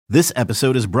This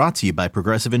episode is brought to you by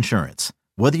Progressive Insurance.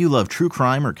 Whether you love true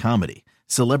crime or comedy,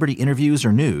 celebrity interviews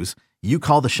or news, you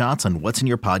call the shots on what's in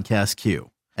your podcast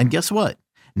queue. And guess what?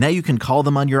 Now you can call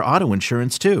them on your auto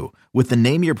insurance too with the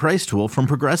Name Your Price tool from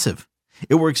Progressive.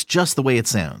 It works just the way it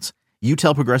sounds. You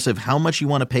tell Progressive how much you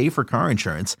want to pay for car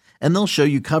insurance, and they'll show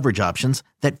you coverage options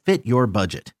that fit your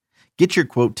budget. Get your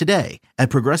quote today at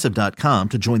Progressive.com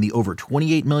to join the over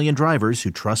 28 million drivers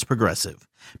who trust Progressive.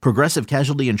 Progressive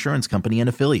Casualty Insurance Company and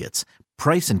Affiliates.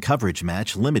 Price and coverage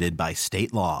match limited by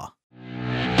state law.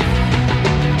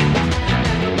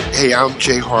 Hey, I'm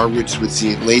Jay Horwitz with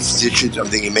the latest edition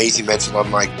of the Amazing Mental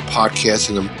Alumni podcast,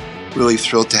 and I'm really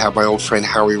thrilled to have my old friend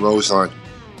Howie Rose on.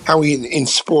 Howie, in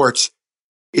sports,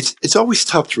 it's always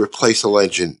tough to replace a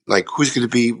legend. Like, who's going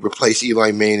to replace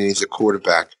Eli Manning as a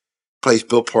quarterback? Replace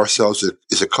Bill Parcells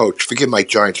as a coach? Forget my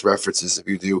Giants references if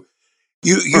you do.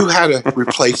 You had to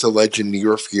replace a legend in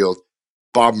your field,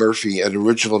 Bob Murphy, an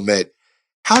original Met.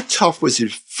 How tough was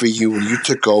it for you when you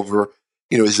took over,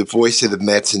 as the voice of the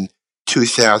Mets in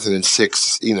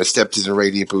 2006, stepped in the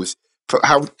radio booth?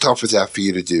 How tough was that for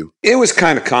you to do? It was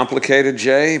kind of complicated,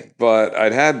 Jay, but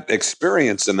I'd had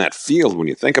experience in that field when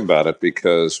you think about it,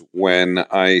 because when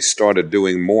I started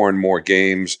doing more and more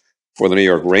games for the New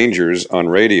York Rangers on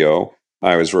radio,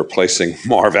 I was replacing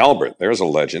Marv Albert. There's a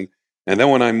legend. And then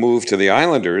when I moved to the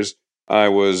Islanders, I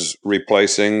was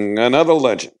replacing another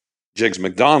legend, Jiggs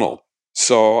McDonald.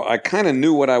 So I kind of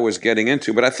knew what I was getting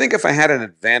into. But I think if I had an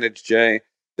advantage, Jay,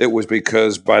 it was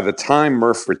because by the time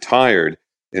Murph retired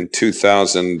in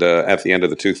 2000, at the end of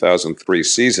the 2003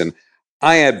 season,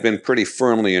 I had been pretty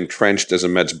firmly entrenched as a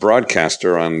Mets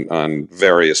broadcaster on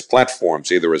various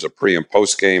platforms, either as a pre- and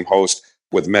post-game host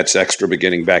with Mets Extra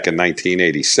beginning back in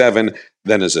 1987,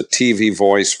 then as a TV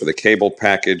voice for the cable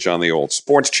package on the old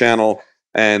sports channel,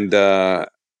 and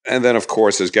then, of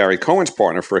course, as Gary Cohen's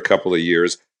partner for a couple of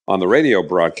years on the radio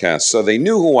broadcast. So they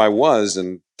knew who I was,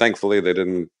 and thankfully they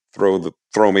didn't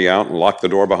throw me out and lock the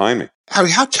door behind me.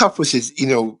 How tough was it,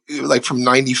 like from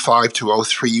 95 to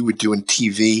 03, you were doing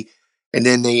TV, and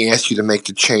then they asked you to make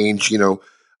the change,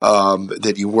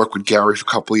 that you worked with Gary for a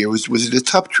couple of years. Was it a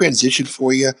tough transition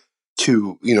for you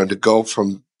to go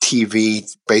from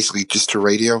TV basically just to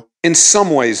radio? In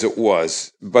some ways it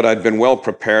was, but I'd been well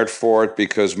prepared for it,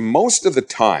 because most of the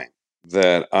time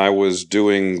that I was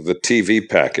doing the TV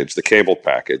package, the cable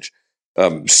package,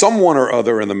 someone or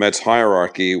other in the Mets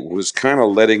hierarchy was kind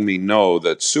of letting me know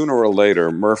that sooner or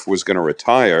later Murph was going to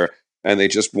retire, and they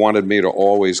just wanted me to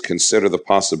always consider the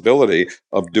possibility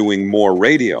of doing more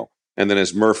radio. And then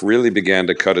as Murph really began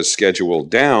to cut his schedule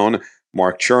down,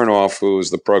 Mark Chernoff, who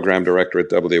was the program director at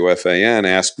WFAN,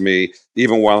 asked me,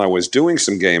 even while I was doing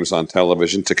some games on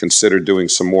television, to consider doing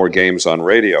some more games on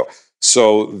radio.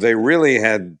 So they really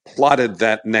had plotted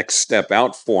that next step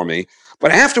out for me.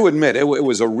 But I have to admit, it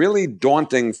was a really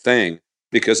daunting thing,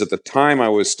 because at the time I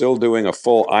was still doing a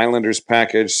full Islanders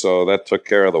package, so that took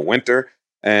care of the winter.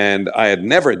 And I had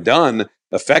never done,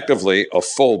 effectively, a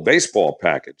full baseball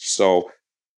package. So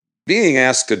being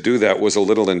asked to do that was a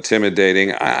little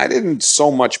intimidating. I didn't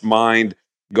so much mind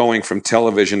going from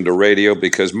television to radio,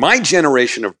 because my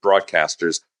generation of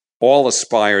broadcasters all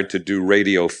aspired to do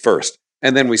radio first,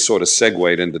 and then we sort of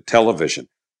segued into television.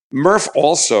 Murph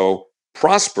also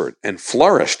prospered and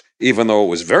flourished, even though it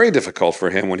was very difficult for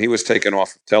him when he was taken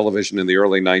off of television in the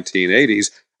early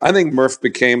 1980s. I think Murph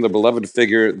became the beloved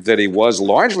figure that he was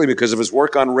largely because of his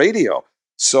work on radio.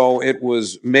 So it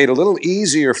was made a little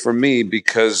easier for me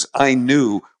because I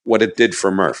knew what it did for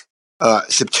Murph.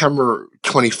 September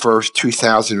 21st,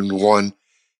 2001,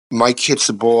 Mike hits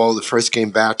the ball, the first game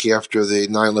back after the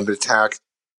 9/11 attack.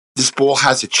 This ball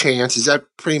has a chance. Is that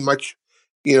pretty much,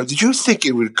 did you think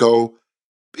it would go,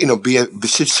 be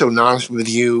so honest with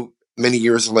you many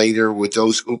years later with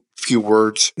those few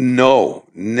words? No,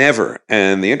 never.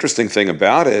 And the interesting thing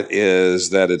about it is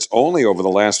that it's only over the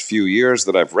last few years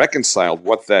that I've reconciled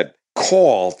what that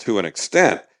call, to an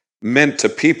extent, meant to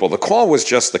people. The call was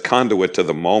just the conduit to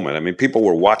the moment. I mean, people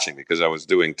were watching because I was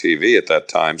doing TV at that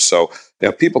time, so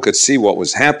people could see what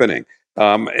was happening.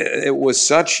 It was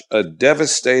such a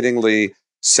devastatingly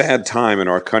sad time in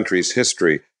our country's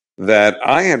history that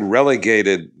I had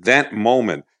relegated that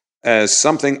moment as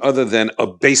something other than a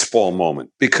baseball moment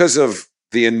because of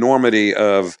the enormity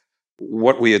of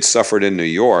what we had suffered in New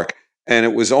York. And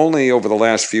it was only over the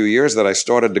last few years that I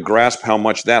started to grasp how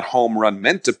much that home run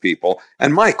meant to people.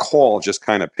 And my call just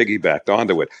kind of piggybacked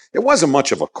onto it. It wasn't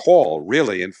much of a call,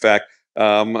 really. In fact,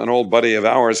 an old buddy of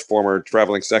ours, former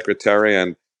traveling secretary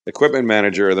and equipment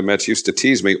manager of the Mets, used to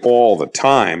tease me all the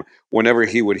time whenever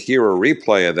he would hear a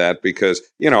replay of that because,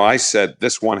 I said,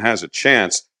 this one has a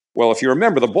chance. Well, if you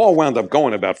remember, the ball wound up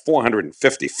going about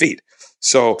 450 feet.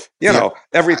 So,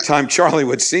 every time Charlie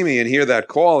would see me and hear that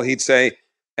call, he'd say,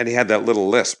 and he had that little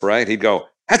lisp, right? He'd go,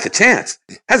 has a chance.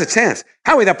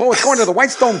 Howie, that ball was going to the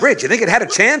Whitestone Bridge. You think it had a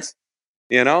chance?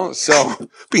 So.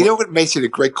 But you know what makes it a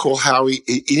great call, Howie?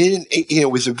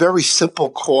 It was a very simple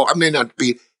call.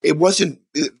 It wasn't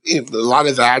a lot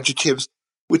of adjectives.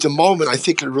 With the moment, I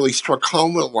think it really struck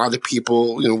home with a lot of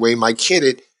people, the way Mike hit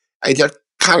it. And that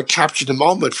kind of captured the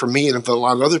moment for me and for a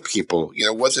lot of other people.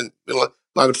 It wasn't a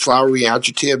lot of flowery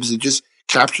adjectives. It just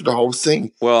captured the whole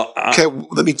thing. Well, okay,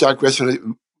 let me digress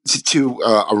to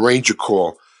a Ranger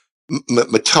call.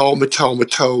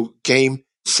 Mateau, Game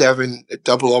 7,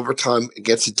 double overtime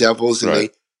against the Devils in the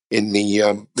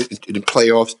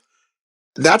playoffs.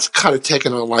 That's kind of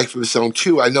taken on a life of its own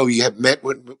too. I know you have met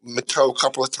with Mateau a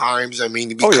couple of times.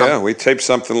 We taped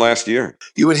something last year.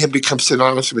 You and him become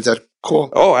synonymous with that call.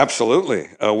 Oh, absolutely.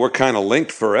 We're kind of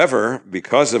linked forever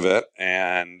because of it.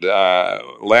 And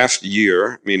last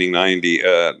year, meaning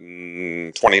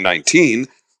 2019,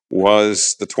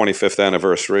 was the 25th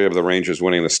anniversary of the Rangers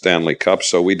winning the Stanley Cup.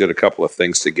 So we did a couple of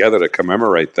things together to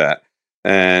commemorate that.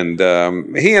 And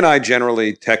he and I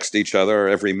generally text each other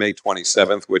every May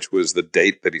 27th, which was the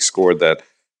date that he scored that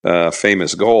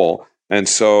famous goal. And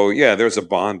so, there's a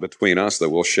bond between us that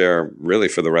we'll share really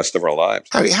for the rest of our lives.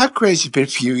 How great has it been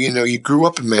for you? You grew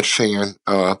up a Met fan,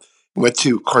 went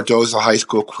to Cardozo High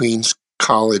School, Queens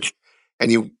College,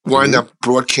 and you wind up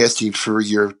broadcasting for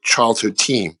your childhood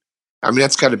team.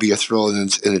 That's got to be a thrill in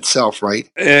itself, right?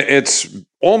 It's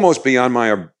almost beyond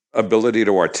my ability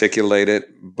to articulate it,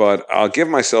 but I'll give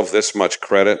myself this much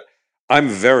credit. I'm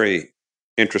very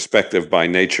introspective by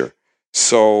nature.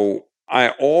 So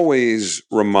I always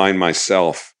remind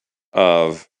myself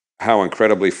of how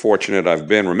incredibly fortunate I've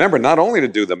been. Remember, not only to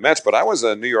do the Mets, but I was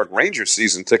a New York Rangers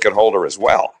season ticket holder as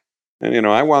well. And,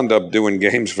 I wound up doing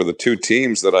games for the two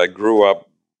teams that I grew up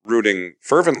rooting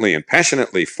fervently and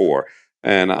passionately for.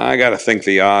 And I got to think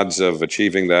the odds of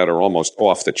achieving that are almost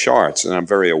off the charts. And I'm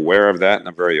very aware of that, and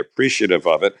I'm very appreciative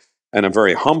of it, and I'm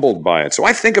very humbled by it. So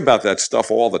I think about that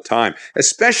stuff all the time,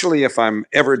 especially if I'm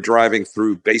ever driving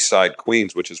through Bayside,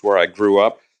 Queens, which is where I grew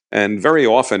up. And very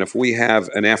often, if we have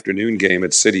an afternoon game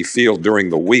at Citi Field during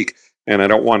the week, and I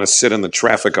don't want to sit in the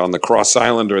traffic on the Cross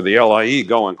Island or the LIE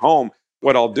going home,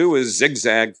 what I'll do is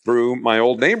zigzag through my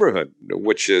old neighborhood,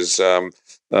 which is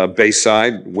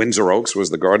Bayside. Windsor Oaks was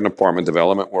the garden apartment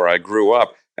development where I grew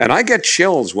up. And I get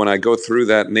chills when I go through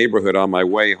that neighborhood on my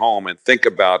way home and think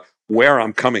about where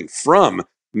I'm coming from,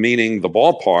 meaning the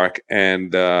ballpark,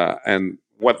 and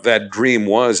what that dream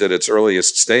was at its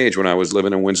earliest stage when I was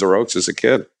living in Windsor Oaks as a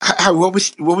kid. What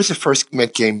was the first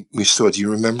Met game you saw? Do you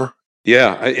remember?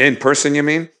 Yeah, in person, you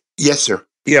mean? Yes, sir.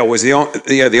 Yeah, it was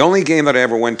the only game that I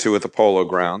ever went to at the Polo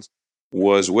Grounds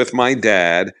was with my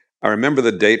dad. I remember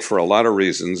the date for a lot of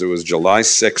reasons. It was July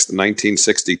 6th,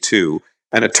 1962.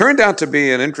 And it turned out to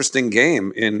be an interesting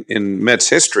game in Mets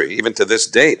history, even to this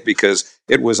date, because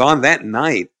it was on that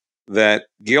night that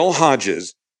Gil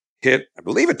Hodges hit, I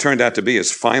believe it turned out to be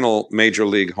his final major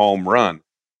league home run,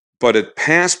 but it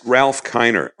passed Ralph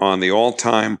Kiner on the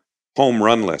all-time home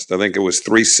run list. I think it was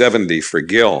 370 for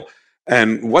Gil.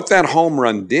 And what that home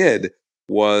run did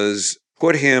was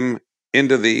put him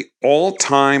into the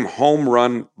all-time home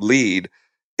run lead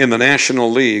in the National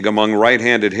League among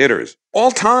right-handed hitters.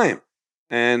 All time.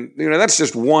 And, that's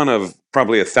just one of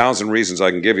probably 1,000 reasons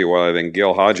I can give you why I think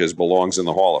Gil Hodges belongs in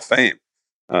the Hall of Fame.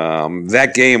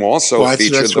 That game also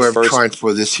featured that's what I'm trying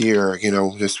for this year,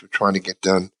 just trying to get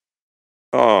done.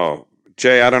 Oh,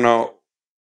 Jay, I don't know.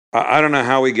 I don't know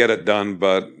how we get it done,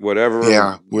 but whatever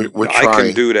we're I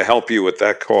can do to help you with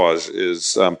that cause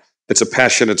is it's a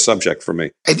passionate subject for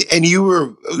me. And you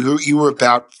were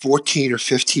about 14 or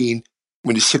 15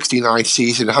 when the '69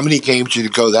 season. How many games did you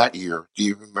go that year? Do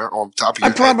you remember on top of your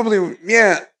head?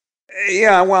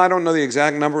 Well, I don't know the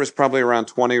exact number. It's probably around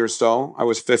 20 or so. I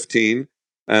was 15,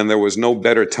 and there was no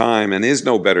better time, and is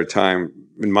no better time,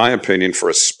 in my opinion, for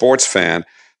a sports fan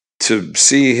to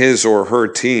see his or her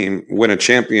team win a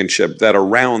championship that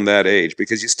around that age,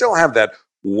 because you still have that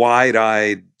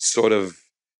wide-eyed sort of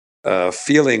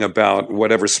feeling about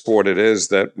whatever sport it is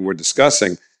that we're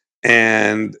discussing.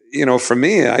 And, for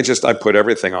me, I put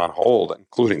everything on hold,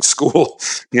 including school,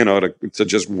 to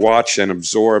just watch and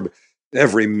absorb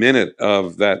every minute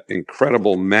of that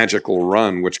incredible magical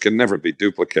run, which can never be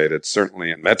duplicated, certainly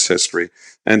in Mets history.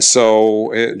 And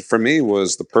so it, for me,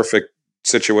 was the perfect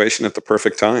situation at the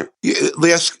perfect time.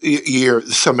 Last year,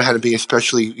 the summer had to be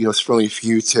especially, thrilling for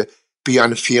you to be on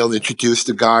the field, introduce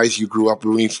the guys you grew up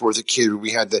rooting for as a kid.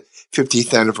 We had the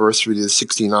 50th anniversary of the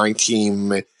 '69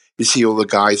 team. to see all the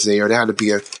guys there. It had to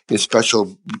be a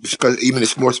even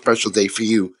a more special day for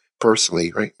you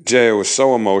personally, right? Jay, it was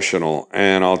so emotional,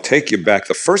 and I'll take you back.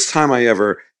 The first time I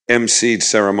ever emceed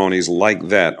ceremonies like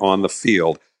that on the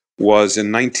field was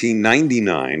in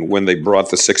 1999 when they brought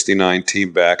the 69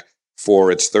 team back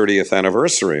for its 30th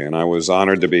anniversary, and I was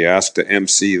honored to be asked to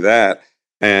MC that.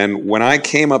 And when I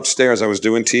came upstairs, I was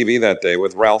doing TV that day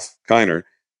with Ralph Kiner,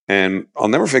 and I'll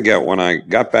never forget when I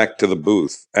got back to the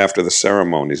booth after the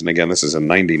ceremonies, and again, this is in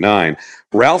 99,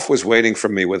 Ralph was waiting for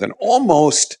me with an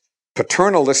almost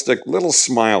paternalistic little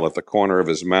smile at the corner of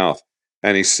his mouth.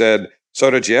 And he said, "So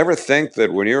did you ever think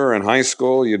that when you were in high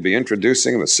school, you'd be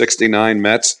introducing the 69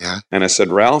 Mets?" Yeah. And I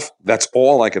said, "Ralph, that's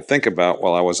all I could think about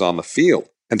while I was on the field."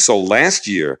 And so last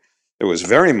year, it was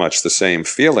very much the same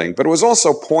feeling, but it was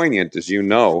also poignant, as you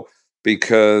know,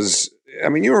 because, I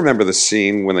mean, you remember the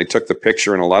scene when they took the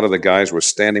picture and a lot of the guys were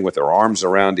standing with their arms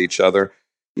around each other.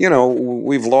 You know,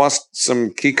 we've lost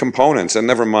some key components, and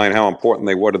never mind how important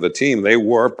they were to the team. They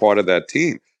were part of that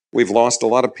team. We've lost a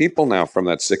lot of people now from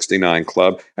that 69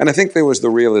 club. And I think there was the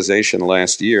realization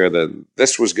last year that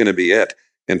this was going to be it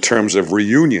in terms of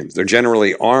reunions. There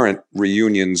generally aren't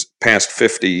reunions past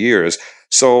 50 years.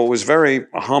 So it was very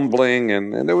humbling,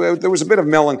 and there was a bit of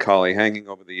melancholy hanging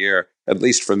over the air, at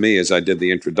least for me, as I did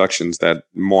the introductions that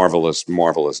marvelous,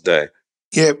 marvelous day.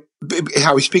 Yeah,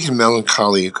 Howie, speaking of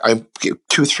melancholy,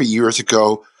 2 or 3 years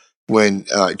ago when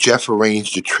Jeff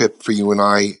arranged a trip for you and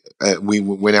I, we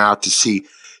went out to see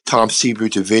Tom Seaver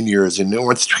at the Vineyards, and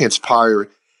what's transpired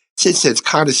since then, it's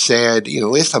kind of sad. You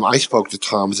know, last time I spoke to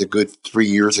Tom was a good 3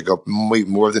 years ago, maybe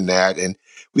more than that, and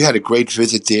we had a great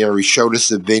visit there. He showed us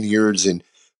the vineyards, and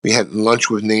we had lunch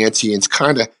with Nancy, and it's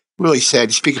kind of really sad.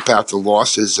 You speak about the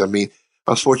losses. I mean,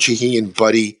 unfortunately, he and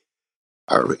Buddy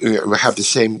have the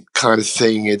same kind of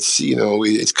thing. It's,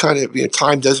 it's kind of,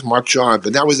 time does march on,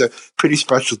 but that was a pretty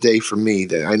special day for me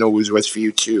that I know it was for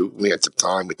you too. We had some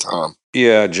time with Tom.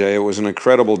 Yeah, Jay, it was an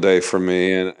incredible day for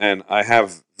me. And I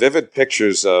have vivid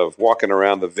pictures of walking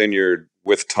around the vineyard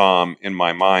with Tom in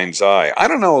my mind's eye. I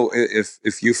don't know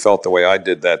if you felt the way I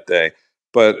did that day,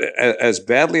 but as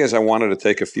badly as I wanted to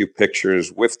take a few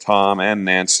pictures with Tom and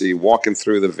Nancy walking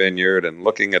through the vineyard and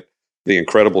looking at the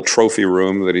incredible trophy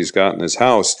room that he's got in his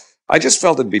house, I just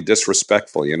felt it'd be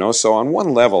disrespectful, So on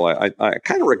one level, I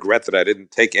kind of regret that I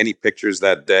didn't take any pictures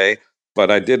that day,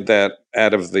 but I did that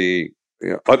out of the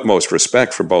utmost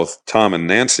respect for both Tom and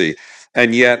Nancy.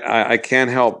 And yet I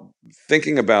can't help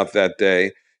thinking about that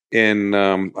day in,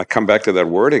 I come back to that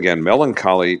word again,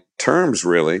 melancholy terms,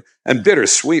 really. And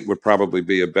bittersweet would probably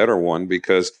be a better one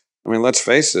because, I mean, let's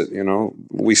face it,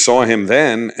 we saw him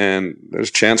then and there's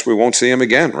a chance we won't see him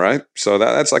again, right? So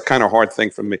that's a kind of hard thing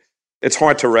for me. It's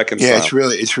hard to reconcile. Yeah, it's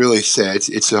really sad.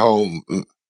 It's a whole...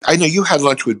 I know you had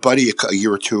lunch with Buddy a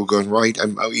year or two ago, right?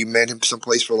 You met him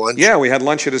someplace for lunch? Yeah, we had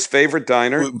lunch at his favorite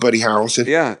diner. Buddy Harrelson?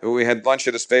 Yeah, we had lunch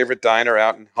at his favorite diner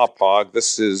out in Hauppauge.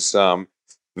 This is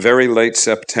very late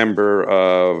September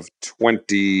of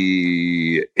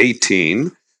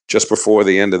 2018, just before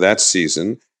the end of that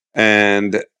season.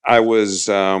 And I was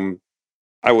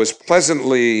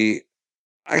pleasantly,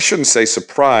 I shouldn't say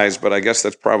surprised, but I guess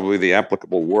that's probably the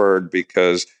applicable word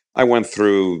because I went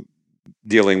through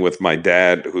dealing with my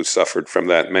dad who suffered from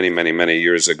that many, many, many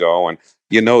years ago. And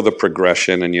the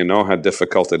progression and how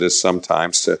difficult it is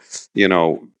sometimes to,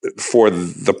 for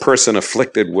the person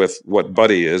afflicted with what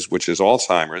Buddy is, which is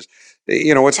Alzheimer's,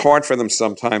 it's hard for them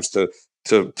sometimes to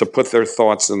put their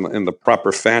thoughts in the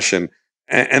proper fashion.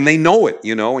 And they know it,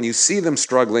 and you see them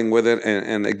struggling with it.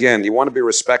 And again, you want to be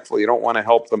respectful. You don't want to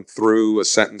help them through a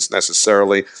sentence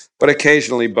necessarily, but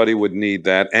occasionally Buddy would need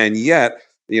that. And yet,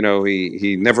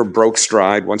 he never broke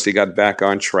stride once he got back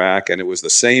on track, and it was the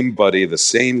same Buddy, the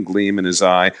same gleam in his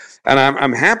eye. And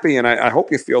I'm happy, and I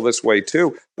hope you feel this way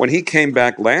too, when he came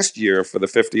back last year for the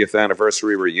 50th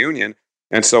anniversary reunion,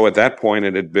 and so at that point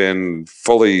it had been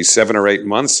fully 7 or 8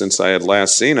 months since I had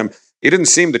last seen him. He didn't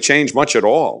seem to change much at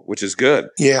all, which is good.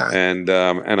 Yeah. And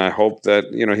I hope that,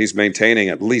 he's maintaining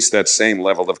at least that same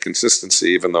level of consistency,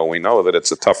 even though we know that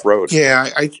it's a tough road. Yeah,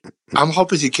 I'm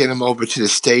hoping to get him over to the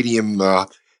stadium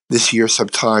this year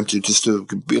sometime to just to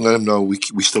let him know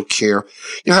we still care.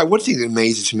 One thing that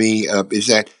amazes me is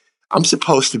that I'm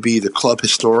supposed to be the club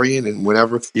historian and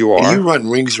whatever. You are. And you run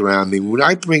rings around me. When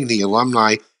I bring the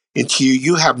alumni into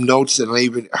you have notes that I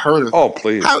even heard of. Oh,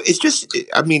 please. It's just,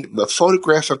 a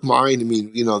photographic mind.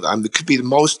 It could be the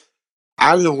most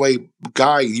out of the way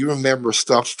guy. You remember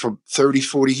stuff from 30,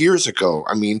 40 years ago.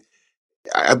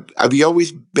 Have you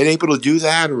always been able to do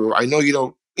that? Or I know you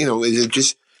don't, it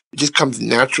just comes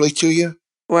naturally to you?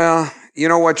 Well, You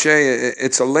know what, Jay?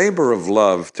 It's a labor of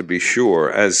love, to be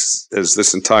sure, as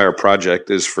this entire project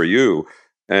is for you.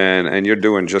 And you're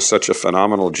doing just such a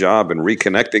phenomenal job in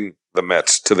reconnecting the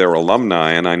Mets to their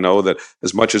alumni. And I know that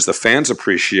as much as the fans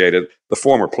appreciate it, the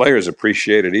former players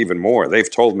appreciate it even more. They've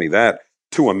told me that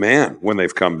to a man when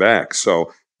they've come back.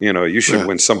 So, you should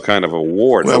win some kind of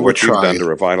award for what you've done to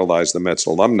revitalize the Mets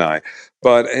alumni.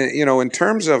 But, in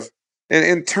terms of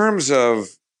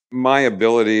my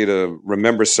ability to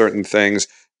remember certain things,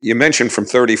 you mentioned from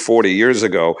 30, 40 years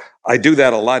ago, I do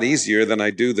that a lot easier than I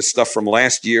do the stuff from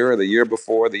last year or the year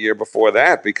before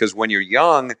that, because when you're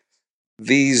young,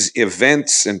 these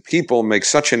events and people make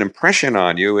such an impression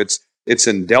on you. It's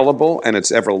indelible and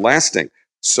it's everlasting.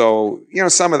 So,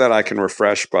 some of that I can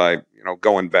refresh by,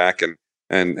 going back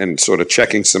and sort of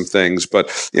checking some things.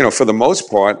 But, for the most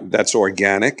part, that's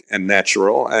organic and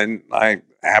natural. And I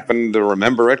happen to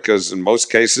remember it because in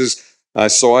most cases, I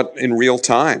saw it in real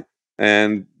time.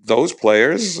 And those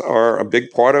players are a big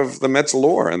part of the Mets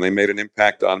lore, and they made an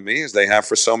impact on me as they have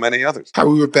for so many others. How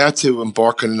we were about to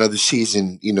embark on another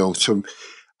season,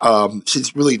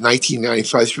 since really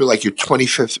 1995, it's really like your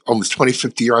 25th, almost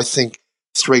 25th year, I think,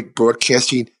 straight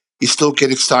broadcasting. You still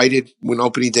get excited when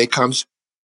opening day comes?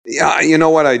 Yeah, you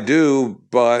know what, I do,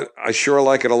 but I sure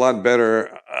like it a lot better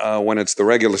when it's the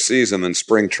regular season than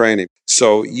spring training.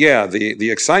 So, yeah, the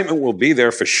excitement will be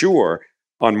there for sure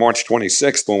on March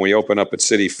 26th when we open up at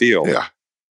Citi Field. Yeah,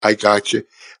 I got you.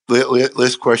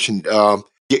 Last question.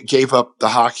 Gave up the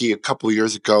hockey a couple of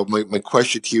years ago. My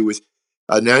question to you is,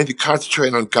 now if you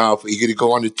concentrate on golf, are you going to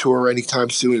go on the tour anytime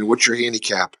soon? And what's your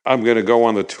handicap? I'm going to go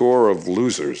on the tour of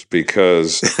losers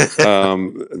because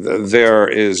there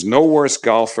is no worse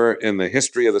golfer in the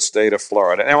history of the state of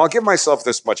Florida. And I'll give myself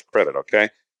this much credit, okay?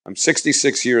 I'm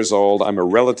 66 years old. I'm a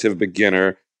relative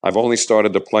beginner. I've only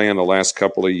started to play in the last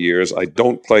couple of years. I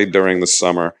don't play during the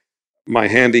summer. My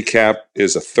handicap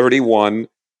is a 31,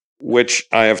 which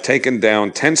I have taken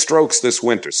down 10 strokes this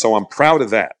winter. So I'm proud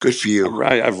of that. Good for you.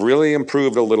 I've really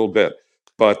improved a little bit.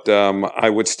 But I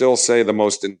would still say the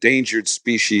most endangered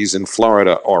species in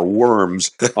Florida are worms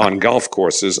on golf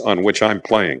courses on which I'm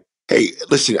playing. Hey,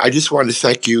 listen, I just wanted to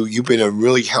thank you. You've been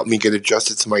really helped me get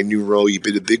adjusted to my new role. You've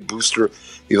been a big booster in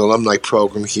the alumni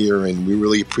program here, and we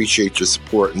really appreciate your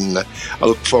support. And I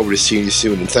look forward to seeing you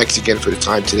soon. And thanks again for the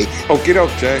time today. Okie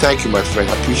doke, Jay. Thank you, my friend.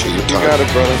 I appreciate your time. You got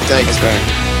it, brother. Thanks.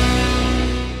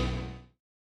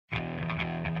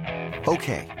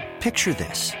 Okay, picture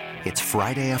this. It's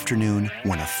Friday afternoon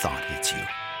when a thought hits you.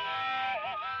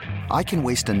 I can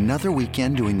waste another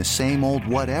weekend doing the same old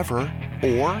whatever,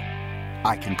 or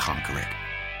I can conquer it.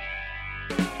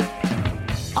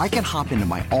 I can hop into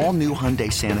my all-new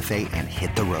Hyundai Santa Fe and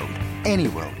hit the road. Any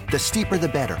road. The steeper, the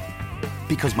better.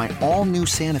 Because my all-new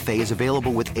Santa Fe is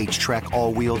available with H-Track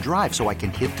all-wheel drive, so I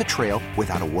can hit the trail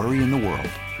without a worry in the world.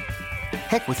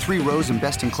 Heck, with 3 rows and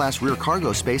best-in-class rear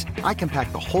cargo space, I can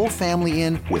pack the whole family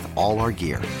in with all our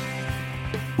gear.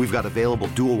 We've got available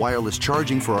dual wireless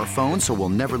charging for our phones, so we'll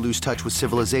never lose touch with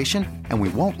civilization, and we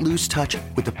won't lose touch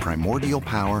with the primordial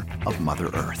power of Mother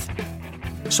Earth.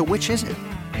 So which is it?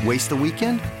 Waste the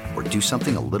weekend or do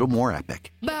something a little more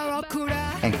epic?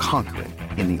 And conquer it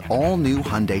in the all-new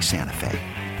Hyundai Santa Fe.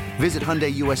 Visit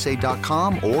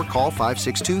HyundaiUSA.com or call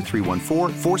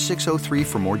 562-314-4603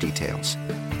 for more details.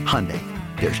 Hyundai,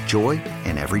 there's joy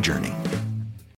in every journey.